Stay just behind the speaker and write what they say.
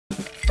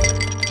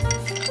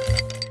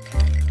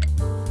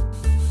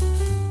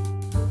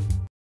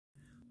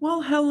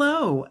Well,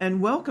 hello,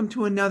 and welcome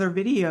to another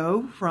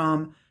video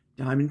from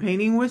Diamond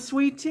Painting with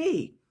Sweet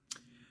Tea.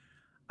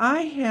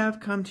 I have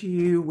come to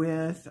you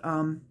with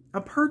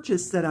a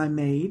purchase that I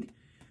made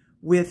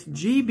with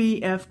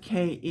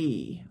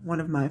GBFKE, one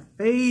of my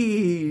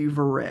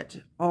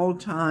favorite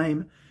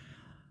all-time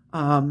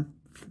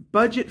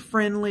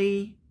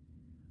budget-friendly,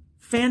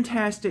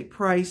 fantastic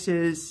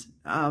prices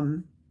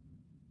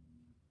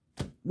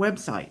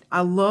website.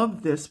 I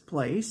love this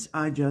place.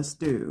 I just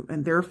do.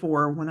 And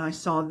therefore, when I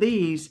saw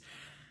these,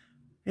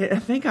 I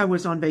think I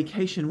was on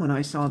vacation when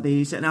I saw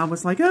these, and I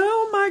was like,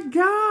 oh my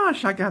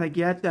gosh, I gotta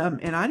get them.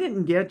 And I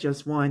didn't get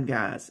just one,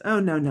 guys. Oh,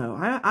 no.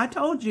 I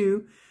told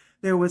you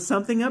there was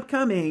something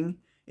upcoming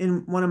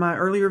in one of my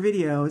earlier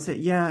videos that,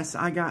 yes,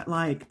 I got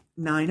like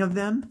 9 of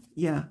them.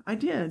 Yeah, I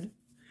did.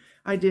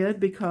 I did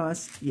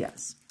because,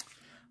 yes.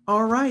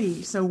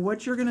 Alrighty, so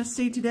what you're gonna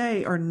see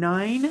today are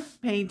 9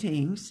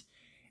 paintings,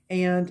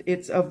 and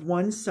it's of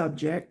one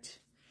subject.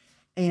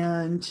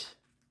 And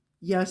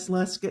yes,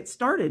 let's get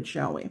started,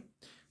 shall we?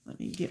 Let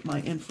me get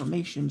my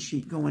information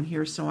sheet going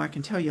here so I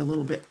can tell you a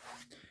little bit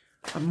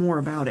more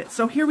about it.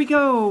 So here we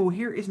go.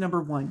 Here is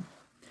number 1.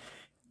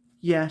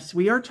 Yes,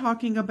 we are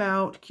talking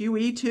about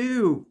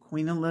QE2,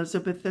 Queen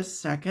Elizabeth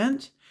II.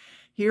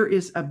 Here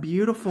is a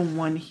beautiful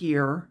one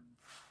here.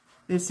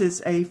 This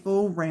is a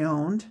full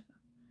round.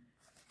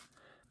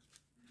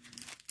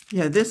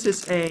 Yeah, this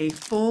is a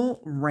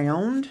full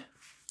round.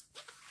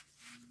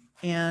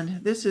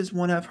 And this is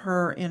one of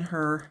her in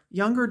her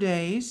younger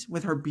days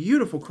with her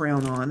beautiful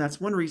crown on. That's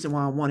one reason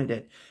why I wanted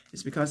it,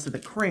 is because of the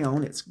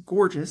crown. It's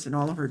gorgeous and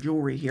all of her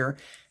jewelry here.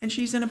 And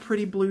she's in a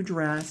pretty blue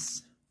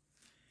dress.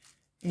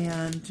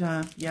 And,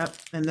 yep,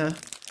 and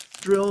the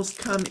drills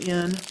come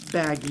in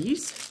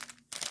baggies.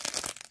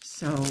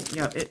 So,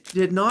 yeah, it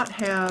did not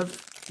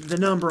have the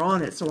number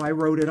on it, so I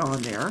wrote it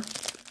on there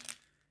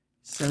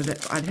so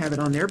that I'd have it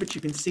on there. But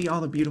you can see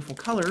all the beautiful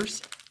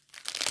colors.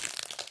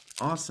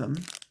 Awesome.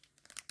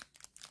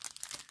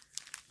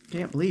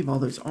 Can't believe all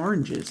those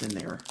oranges in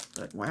there,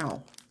 but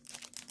wow.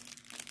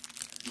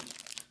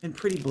 And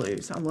pretty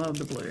blues. I love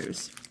the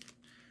blues.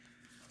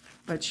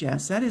 But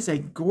yes, that is a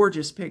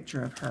gorgeous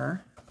picture of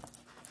her.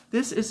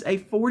 This is a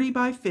 40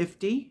 by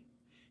 50.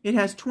 It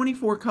has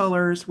 24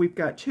 colors. We've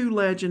got 2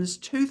 legends,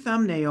 2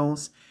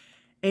 thumbnails,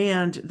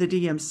 and the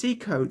DMC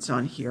codes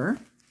on here.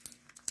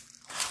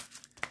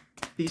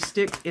 The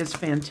stick is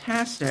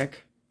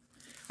fantastic.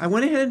 I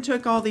went ahead and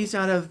took all these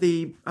out of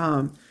the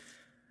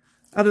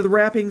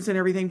wrappings and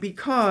everything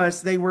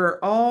because they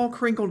were all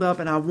crinkled up,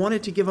 and I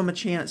wanted to give them a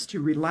chance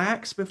to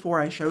relax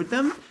before I showed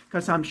them,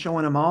 because I'm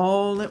showing them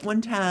all at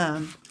one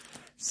time.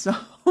 So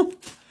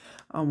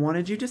I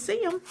wanted you to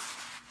see them.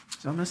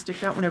 So I'm going to stick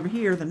that one over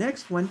here. The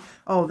next one,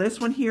 oh, this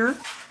one here.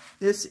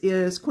 This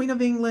is Queen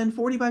of England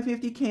 40 by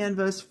 50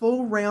 canvas,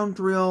 full round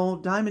drill,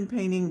 diamond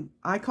painting.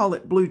 I call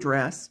it blue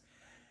dress.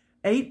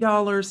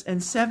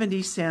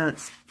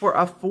 $8.70 for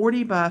a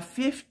 40 by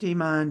 50,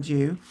 mind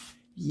you.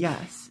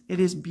 Yes, it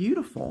is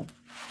beautiful.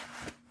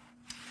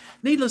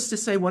 Needless to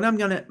say,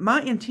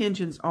 my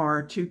intentions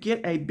are to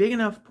get a big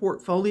enough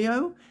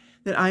portfolio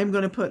that I am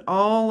going to put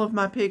all of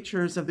my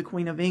pictures of the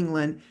Queen of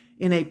England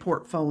in a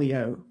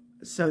portfolio.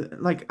 So,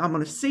 like, I'm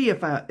going to see if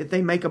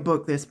they make a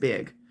book this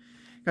big,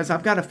 because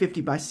I've got a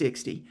 50 by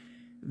 60.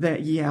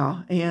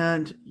 Yeah,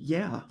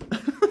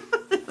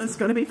 it's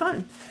going to be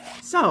fun.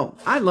 So,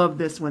 I love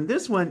this one.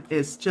 This one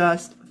is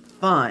just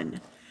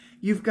fun.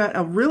 You've got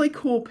a really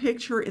cool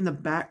picture in the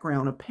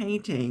background, a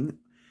painting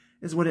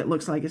is what it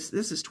looks like.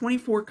 This is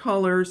 24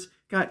 colors,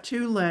 got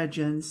 2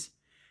 legends,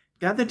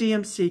 got the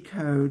DMC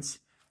codes.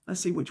 Let's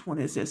see, which one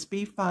is this?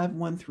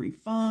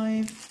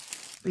 B5135,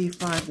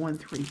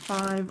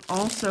 B5135.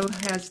 Also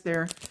has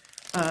their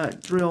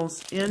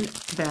drills in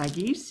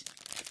baggies.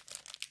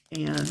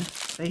 And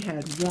they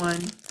had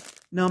one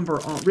number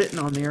written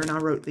on there, and I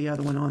wrote the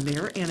other one on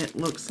there. And it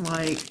looks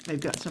like they've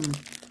got some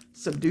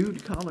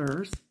subdued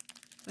colors.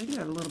 They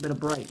got a little bit of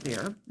bright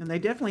there. And they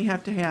definitely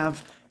have to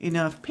have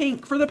enough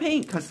pink for the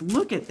pink, because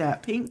look at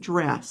that pink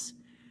dress.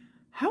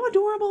 How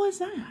adorable is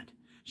that?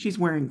 She's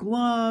wearing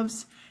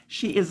gloves.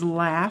 She is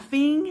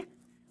laughing.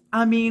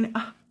 I mean,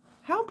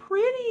 how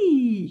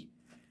pretty.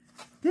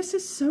 This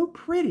is so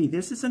pretty.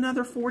 This is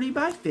another 40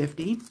 by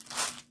 50.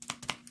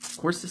 Of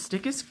course, the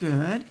stick is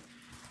good.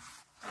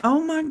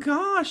 Oh my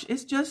gosh,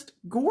 it's just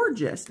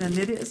gorgeous. And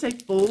it is a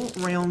full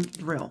round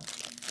drill.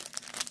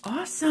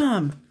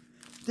 Awesome.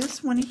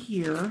 This one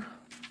here,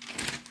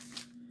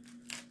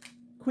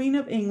 Queen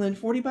of England,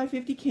 40 by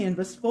 50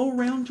 canvas, full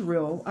round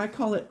drill. I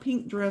call it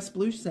pink dress,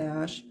 blue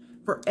sash,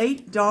 for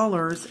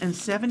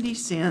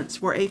 $8.70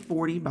 for a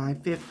 40 by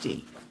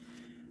 50.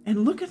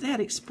 And look at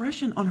that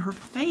expression on her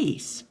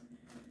face.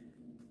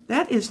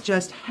 That is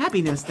just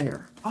happiness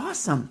there.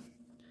 Awesome.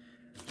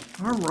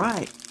 All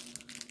right.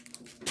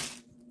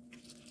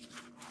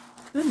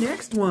 The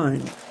next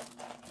one.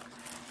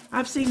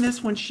 I've seen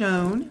this one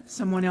shown.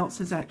 Someone else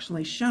has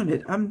actually shown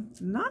it. I'm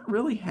not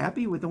really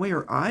happy with the way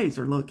her eyes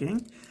are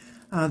looking.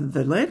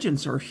 The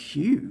legends are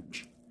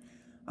huge.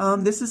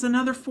 This is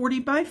another 40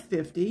 by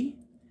 50.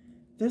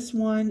 This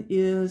one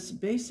is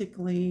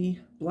basically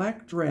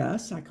black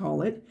dress, I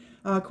call it.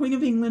 Queen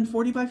of England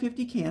 40 by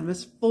 50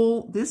 canvas,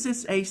 full. This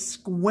is a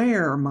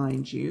square,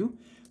 mind you.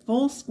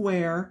 Full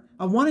square.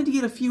 I wanted to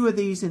get a few of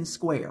these in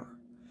square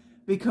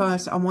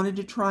because I wanted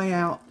to try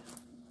out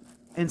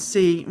and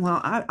see.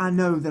 Well, I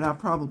know that I've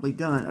probably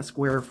done a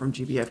square from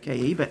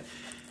GBFKE, but,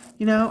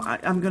 you know,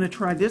 I'm going to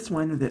try this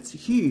one that's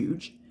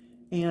huge,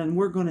 and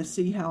we're going to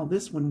see how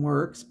this one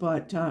works.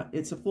 But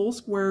it's a full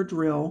square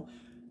drill,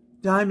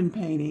 diamond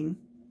painting.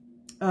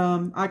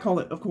 I call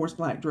it, of course,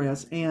 black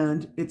dress,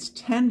 and it's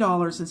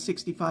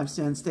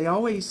 $10.65. They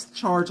always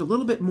charge a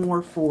little bit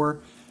more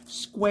for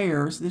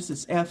squares. This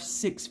is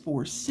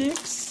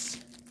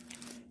F646.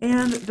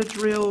 And the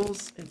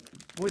drills,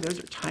 boy, those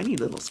are tiny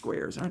little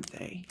squares, aren't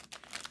they?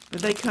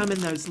 But they come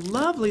in those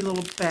lovely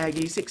little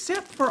baggies,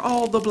 except for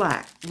all the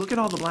black. Look at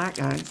all the black,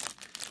 guys.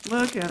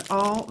 Look at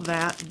all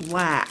that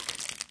black.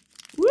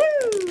 Woo!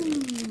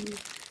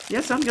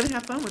 Yes, I'm going to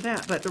have fun with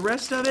that, but the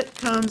rest of it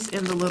comes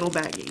in the little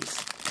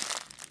baggies.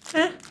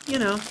 You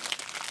know,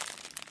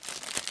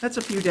 that's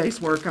a few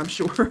days' work, I'm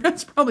sure.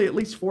 That's probably at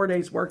least 4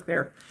 days' work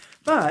there.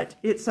 But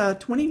it's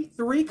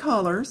 23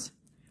 colors.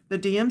 The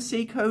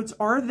DMC codes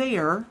are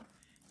there.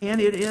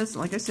 And it is,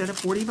 like I said, a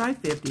 40 by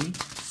 50.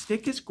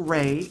 Stick is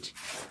great.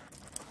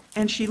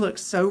 And she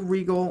looks so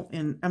regal.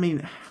 And, I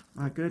mean,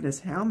 my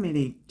goodness, how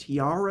many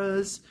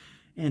tiaras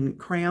and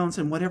crowns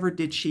and whatever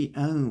did she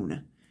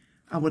own?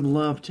 I would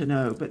love to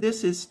know. But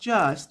this is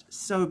just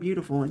so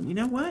beautiful. And you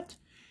know what?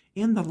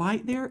 In the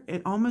light there,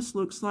 it almost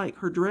looks like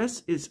her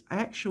dress is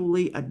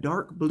actually a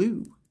dark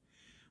blue.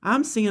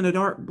 I'm seeing a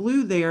dark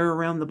blue there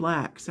around the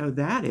black, so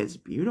that is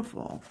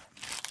beautiful.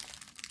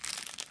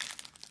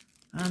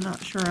 I'm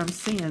not sure I'm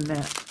seeing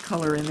that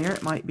color in there.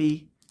 It might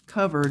be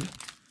covered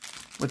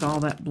with all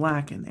that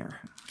black in there.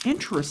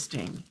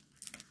 Interesting.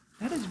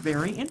 That is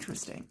very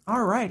interesting.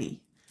 Alrighty.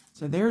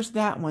 So there's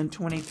that one,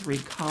 23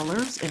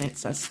 colors, and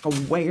it's a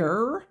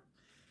square.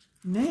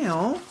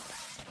 Now,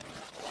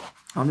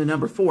 on to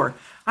number 4.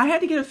 I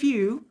had to get a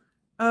few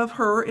of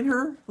her in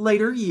her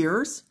later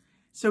years.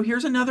 So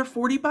here's another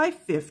 40 by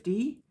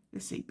 50.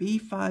 Let's see,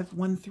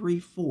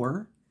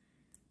 B5134.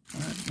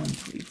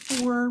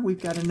 5134.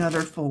 We've got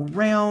another full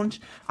round.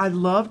 I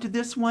loved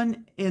this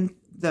one in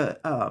the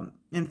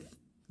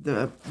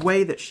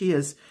way that she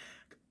has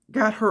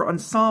got her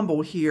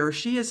ensemble here.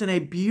 She is in a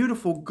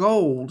beautiful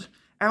gold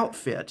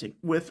outfit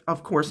with,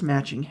 of course,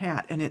 matching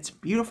hat. And it's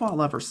beautiful. I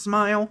love her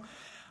smile.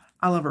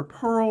 I love her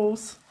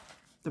pearls.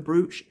 The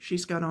brooch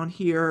she's got on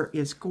here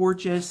is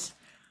gorgeous.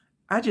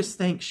 I just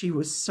think she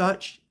was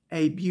such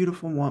a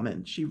beautiful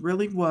woman. She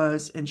really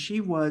was, and she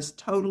was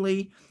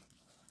totally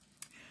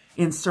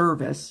in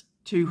service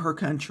to her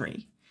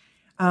country.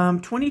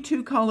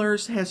 22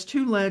 colors, has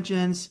 2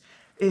 legends.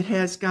 It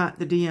has got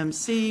the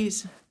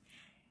DMCs.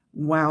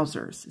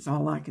 Wowzers is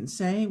all I can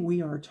say.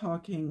 We are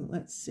talking,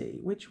 let's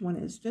see, which one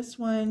is this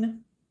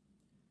one?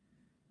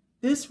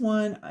 This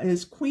one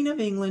is Queen of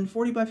England,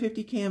 40 by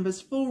 50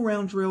 canvas, full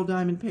round drill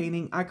diamond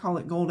painting. I call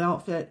it gold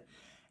outfit.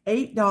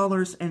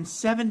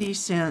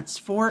 $8.70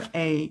 for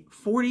a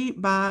 40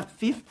 by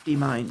 50,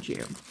 mind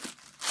you.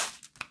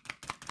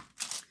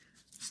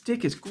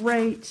 Stick is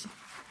great.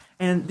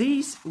 And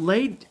these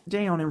laid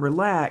down and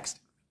relaxed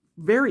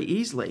very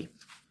easily.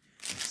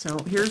 So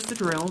here's the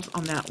drills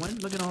on that one.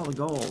 Look at all the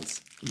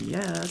golds.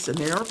 Yes, and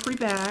they are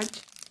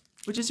pre-bagged,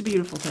 which is a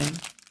beautiful thing.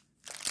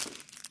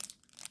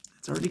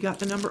 It's already got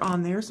the number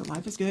on there, so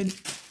life is good.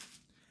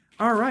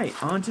 All right,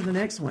 on to the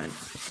next one.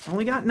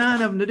 Only got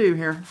 9 of them to do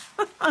here.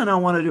 I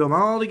don't want to do them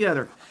all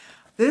together.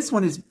 This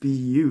one is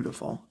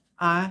beautiful.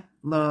 I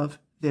love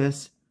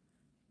this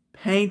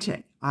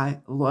painting. I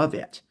love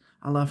it.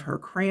 I love her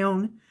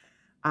crown.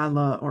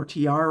 Or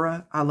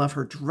tiara. I love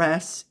her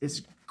dress.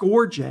 It's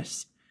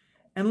gorgeous.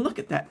 And look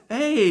at that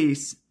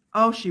face.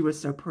 Oh, she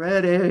was so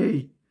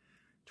pretty.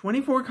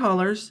 24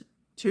 colors,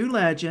 2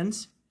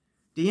 legends,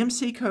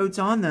 DMC codes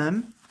on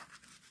them.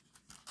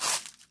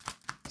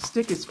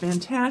 Stick is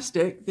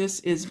fantastic. This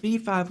is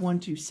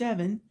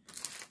B5127.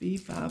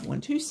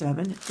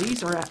 B5127.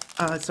 These are,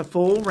 it's a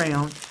full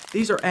round.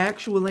 These are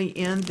actually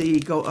in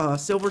the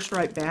silver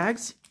stripe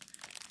bags.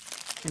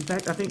 In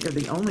fact, I think they're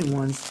the only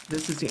ones.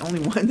 This is the only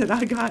one that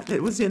I got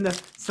that was in the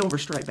silver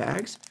stripe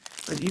bags.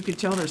 But you can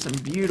tell there's some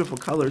beautiful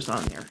colors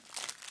on there.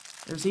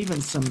 There's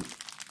even some,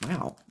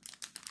 wow,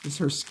 is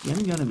her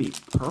skin going to be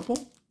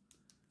purple?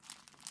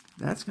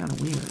 That's kind of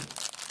weird.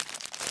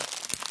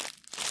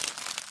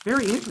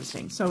 Very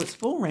interesting. So it's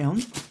full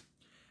round.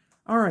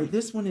 All right,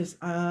 this one is,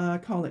 I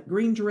call it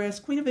green dress,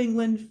 Queen of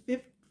England,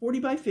 40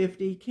 by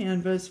 50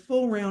 canvas,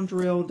 full round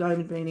drill,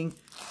 diamond painting,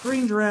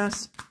 green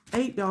dress,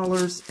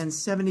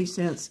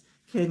 $8.70.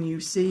 Can you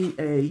see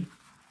a,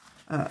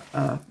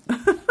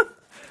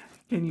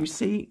 can you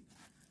see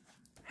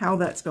how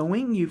that's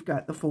going? You've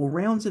got the full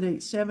rounds at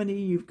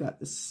 $8.70. You've got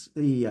the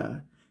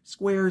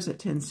squares at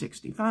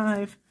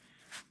 $10.65.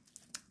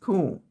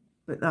 Cool.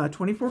 But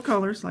 24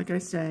 colors, like I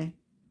say,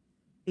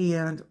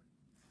 and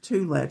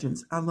 2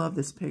 legends. I love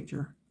this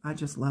picture. I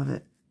just love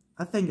it.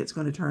 I think it's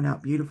going to turn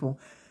out beautiful.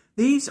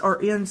 These are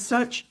in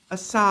such a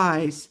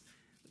size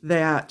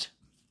that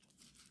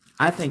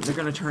I think they're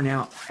going to turn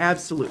out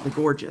absolutely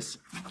gorgeous.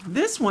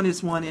 This one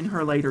is one in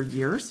her later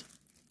years.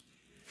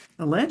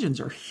 The legends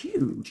are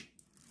huge.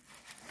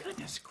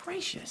 Goodness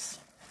gracious.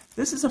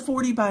 This is a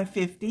 40 by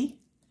 50.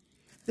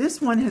 This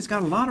one has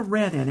got a lot of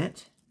red in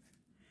it.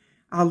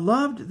 I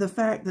loved the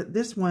fact that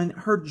this one,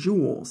 her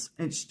jewels,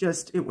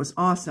 it was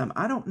awesome.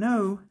 I don't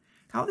know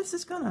how this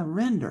is going to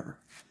render.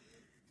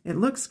 It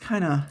looks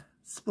kind of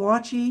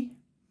splotchy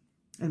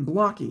and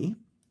blocky,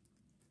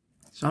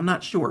 so I'm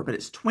not sure, but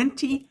it's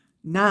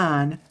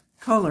 29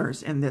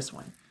 colors in this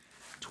one.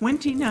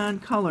 29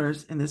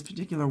 colors in this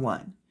particular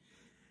one.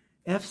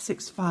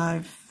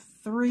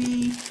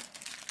 F653.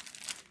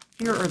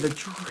 Here are the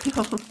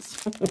drills.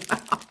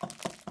 Wow.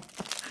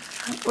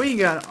 We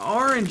got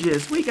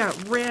oranges. We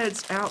got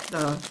reds out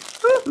the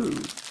woo.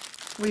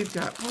 We've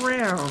got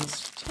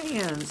browns,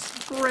 tans,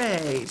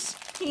 grays,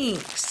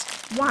 pinks,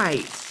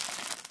 whites.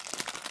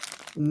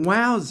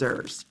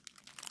 Wowzers.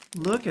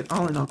 Look at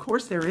all, and of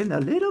course they're in the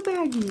little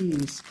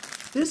baggies.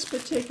 This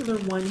particular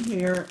one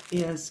here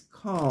is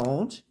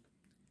called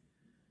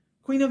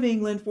Queen of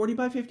England 40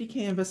 by 50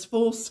 canvas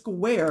full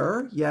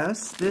square.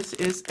 Yes, this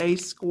is a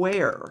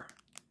square,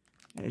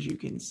 as you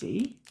can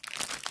see.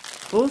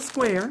 Full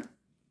square.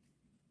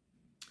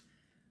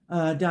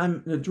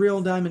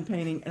 Drill diamond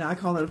painting, and I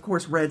call it, of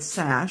course, red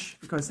sash,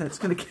 because that's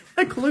going to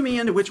clue me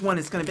into which one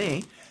it's going to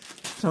be.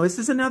 So this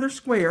is another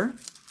square.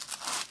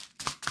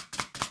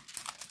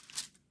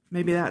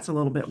 Maybe that's a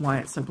little bit why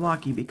it's so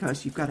blocky,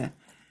 because you've got to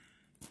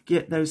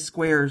get those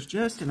squares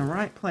just in the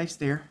right place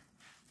there.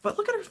 But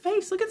look at her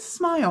face. Look at the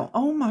smile.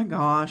 Oh my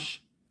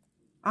gosh.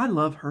 I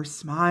love her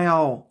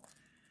smile.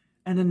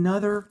 And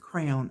another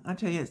crown. I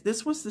tell you,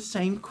 this was the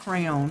same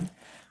crown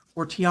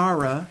or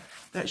tiara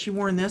that she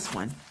wore in this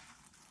one.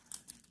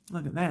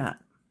 Look at that.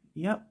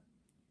 Yep.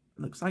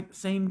 Looks like the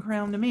same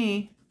crown to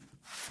me.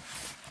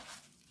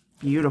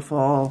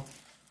 Beautiful.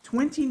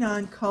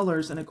 29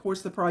 colors, and of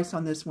course the price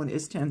on this one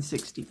is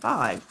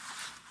 $10.65.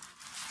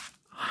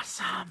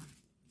 Awesome.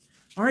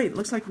 All right,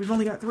 looks like we've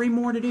only got 3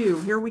 more to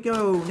do. Here we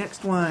go.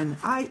 Next one.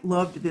 I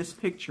loved this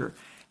picture.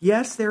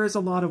 Yes, there is a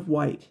lot of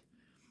white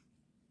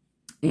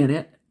in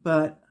it,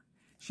 but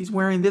she's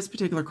wearing this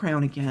particular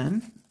crown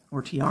again,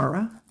 or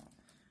tiara.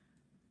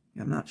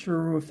 I'm not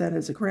sure if that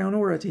is a crown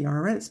or a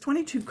tiara. It's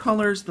 22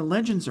 colors. The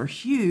legends are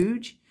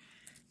huge.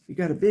 You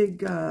got a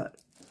big, here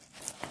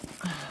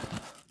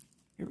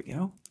we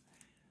go.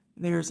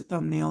 There's a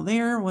thumbnail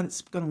there, what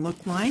it's going to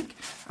look like.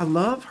 I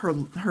love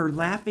her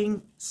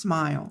laughing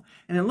smile.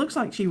 And it looks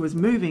like she was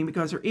moving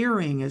because her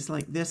earring is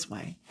like this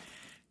way.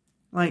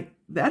 Like,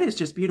 that is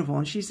just beautiful.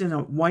 And she's in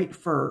a white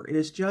fur. It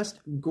is just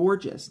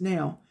gorgeous.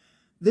 Now,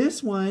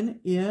 this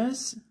one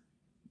is,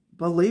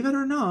 believe it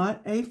or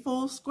not, a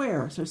full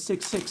square. So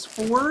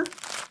 664.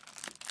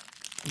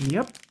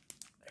 Yep.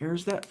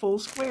 There's that full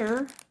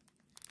square.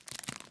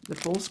 The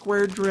full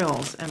square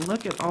drills. And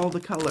look at all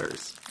the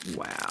colors.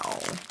 Wow.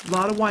 A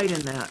lot of white in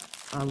that.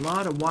 A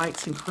lot of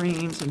whites and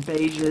creams and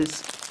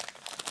beiges.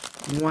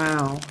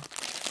 Wow.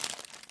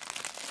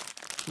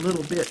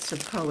 Little bits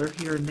of color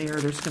here and there.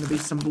 There's going to be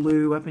some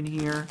blue up in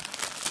here.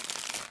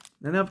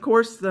 And of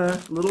course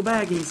the little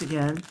baggies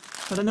again.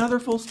 But another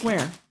full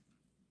square.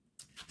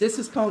 This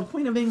is called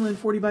Queen of England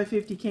 40 by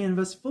 50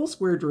 canvas full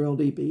square drill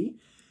DP.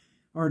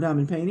 Or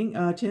diamond painting.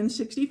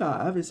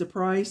 $10.65 is the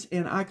price.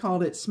 And I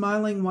called it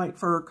smiling white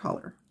fur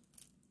color.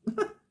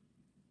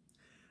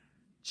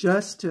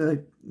 Just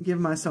to give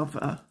myself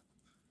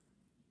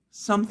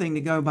something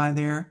to go by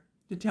there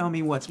to tell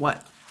me what's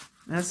what.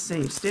 Let's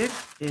see. Stick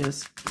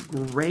is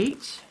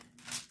great.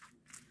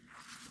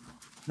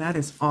 That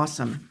is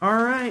awesome.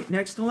 All right,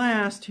 next to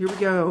last. Here we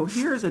go.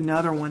 Here's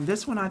another one.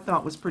 This one I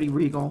thought was pretty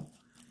regal.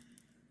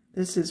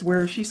 This is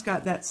where she's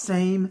got that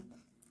same,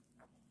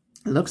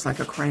 it looks like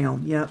a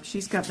crown. Yep,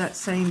 she's got that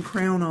same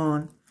crown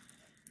on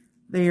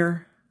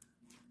there.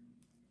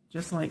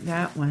 Just like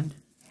that one.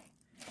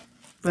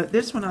 But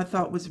this one I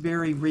thought was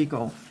very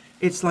regal.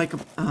 It's like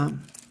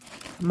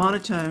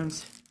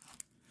monotones.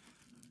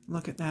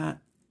 Look at that.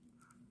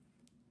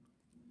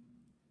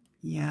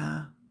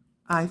 Yeah,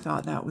 I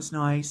thought that was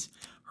nice.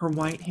 Her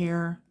white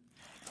hair,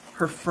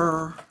 her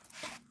fur.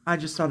 I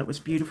just thought it was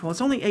beautiful.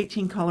 It's only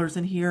 18 colors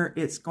in here.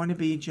 It's going to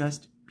be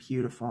just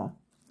beautiful.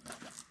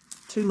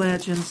 2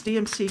 legends,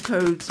 DMC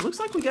codes. Looks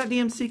like we got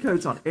DMC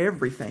codes on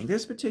everything.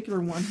 This particular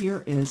one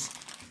here is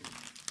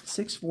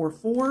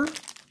 644.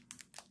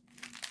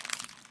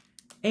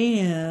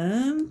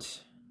 And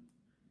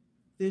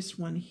this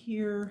one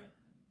here,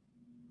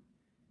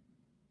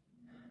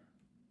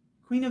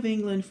 Queen of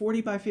England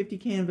 40 by 50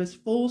 canvas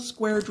full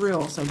square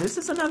drill. So this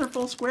is another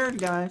full square,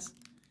 guys.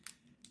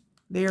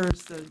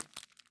 There's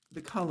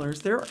the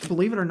colors. There,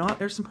 believe it or not,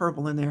 there's some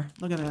purple in there.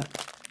 Look at that.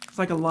 It's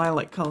like a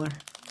lilac color.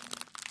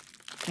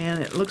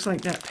 And it looks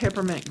like that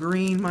peppermint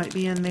green might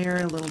be in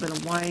there. A little bit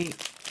of white,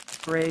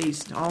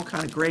 grays, all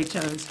kind of gray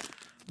tones.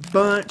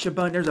 Bunch.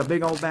 There's a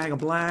big old bag of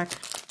black.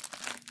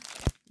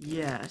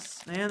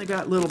 Yes, and they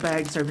got little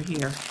bags over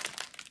here.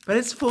 But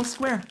it's full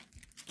square.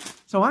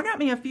 So I got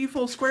me a few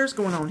full squares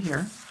going on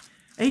here.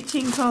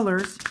 18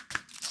 colors.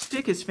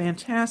 Stick is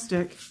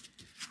fantastic.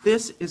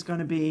 This is going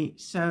to be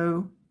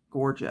so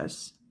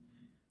gorgeous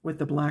with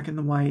the black and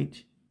the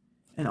white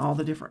and all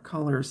the different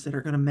colors that are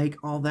going to make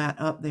all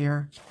that up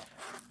there.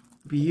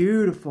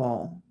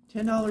 Beautiful.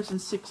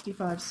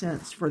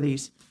 $10.65 for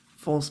these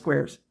full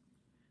squares.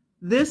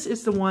 This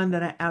is the one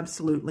that I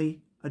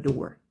absolutely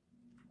adore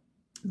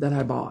that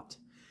I bought.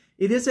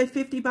 It is a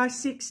 50 by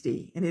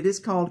 60, and it is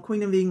called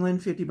Queen of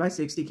England 50 by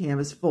 60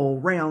 canvas full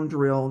round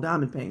drill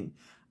diamond painting.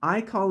 I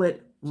call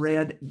it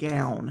Red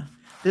Gown.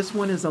 This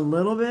one is a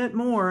little bit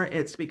more.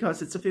 It's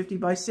because it's a 50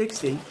 by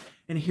 60,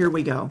 and here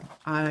we go.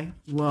 I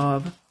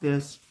love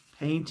this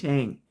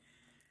painting.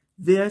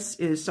 This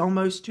is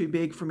almost too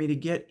big for me to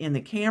get in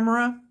the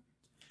camera.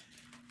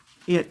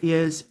 It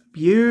is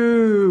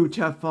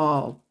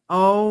beautiful.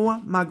 Oh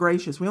my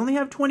gracious. We only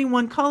have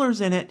 21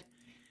 colors in it.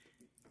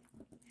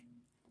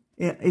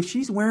 If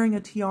she's wearing a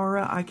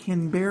tiara, I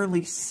can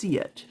barely see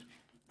it.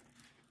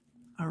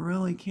 I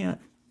really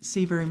can't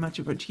see very much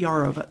of a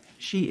tiara, but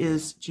she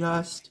is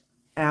just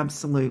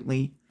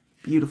absolutely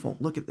beautiful.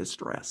 Look at this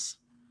dress.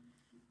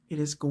 It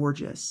is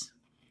gorgeous.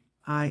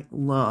 I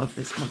love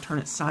this. I'm going to turn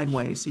it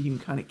sideways so you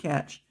can kind of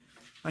catch.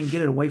 If I can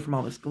get it away from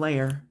all this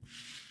glare,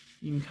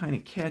 you can kind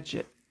of catch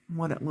it,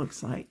 what it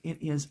looks like.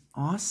 It is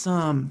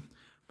awesome.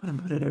 I'm going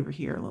to put it over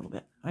here a little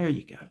bit. There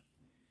you go.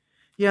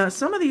 Yeah,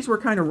 some of these were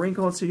kind of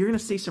wrinkled, so you're going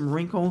to see some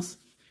wrinkles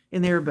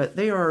in there, but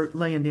they are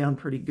laying down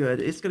pretty good.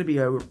 It's going to be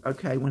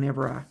okay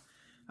whenever I'm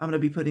going to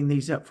be putting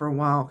these up for a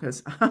while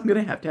because I'm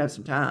going to have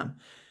some time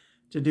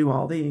to do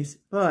all these.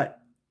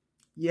 But,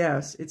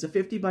 yes, it's a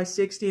 50 by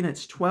 60, and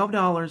it's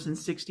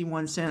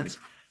 $12.61.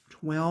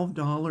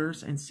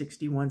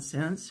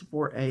 $12.61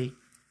 for a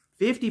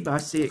 50 by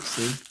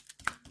 60.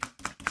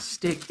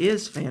 Stick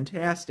is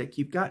fantastic.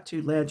 You've got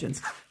two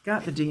legends.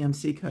 Got the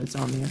DMC codes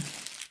on there.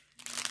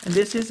 And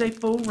this is a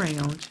full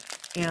round.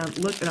 And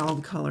look at all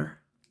the color.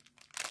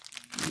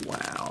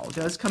 Wow. It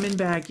does come in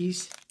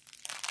baggies.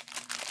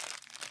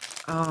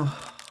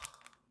 Oh.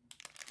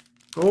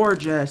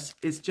 Gorgeous.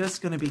 It's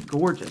just going to be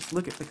gorgeous.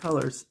 Look at the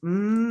colors.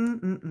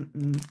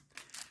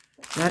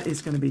 That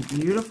is going to be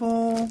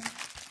beautiful.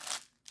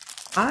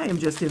 I am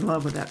just in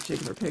love with that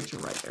particular picture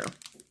right there.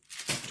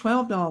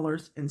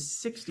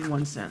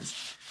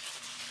 $12.61.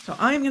 So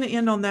I am going to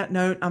end on that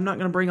note. I'm not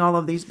going to bring all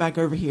of these back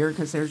over here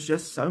because there's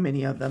just so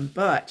many of them.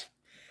 But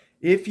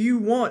if you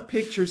want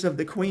pictures of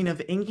the Queen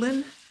of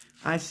England,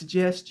 I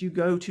suggest you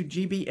go to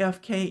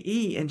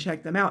GBFKE and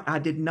check them out. I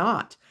did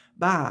not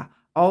buy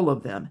all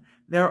of them.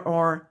 There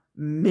are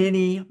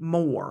many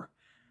more.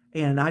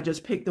 And I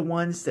just picked the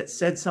ones that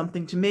said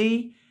something to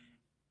me.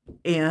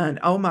 And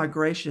oh my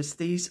gracious,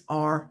 these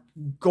are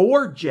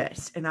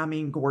gorgeous. And I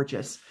mean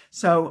gorgeous.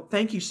 So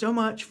thank you so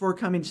much for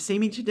coming to see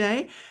me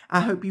today.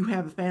 I hope you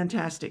have a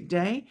fantastic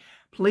day.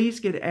 Please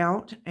get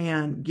out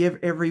and give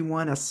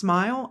everyone a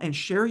smile and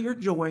share your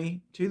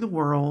joy to the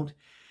world.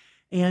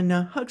 And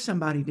hug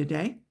somebody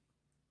today.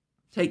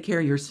 Take care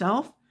of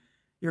yourself,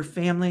 your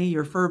family,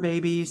 your fur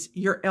babies,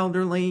 your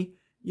elderly,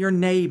 your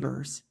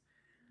neighbors.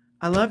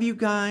 I love you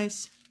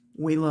guys.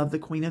 We love the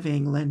Queen of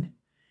England.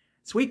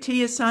 Sweet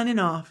Tea is signing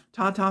off.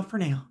 Ta-ta for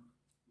now.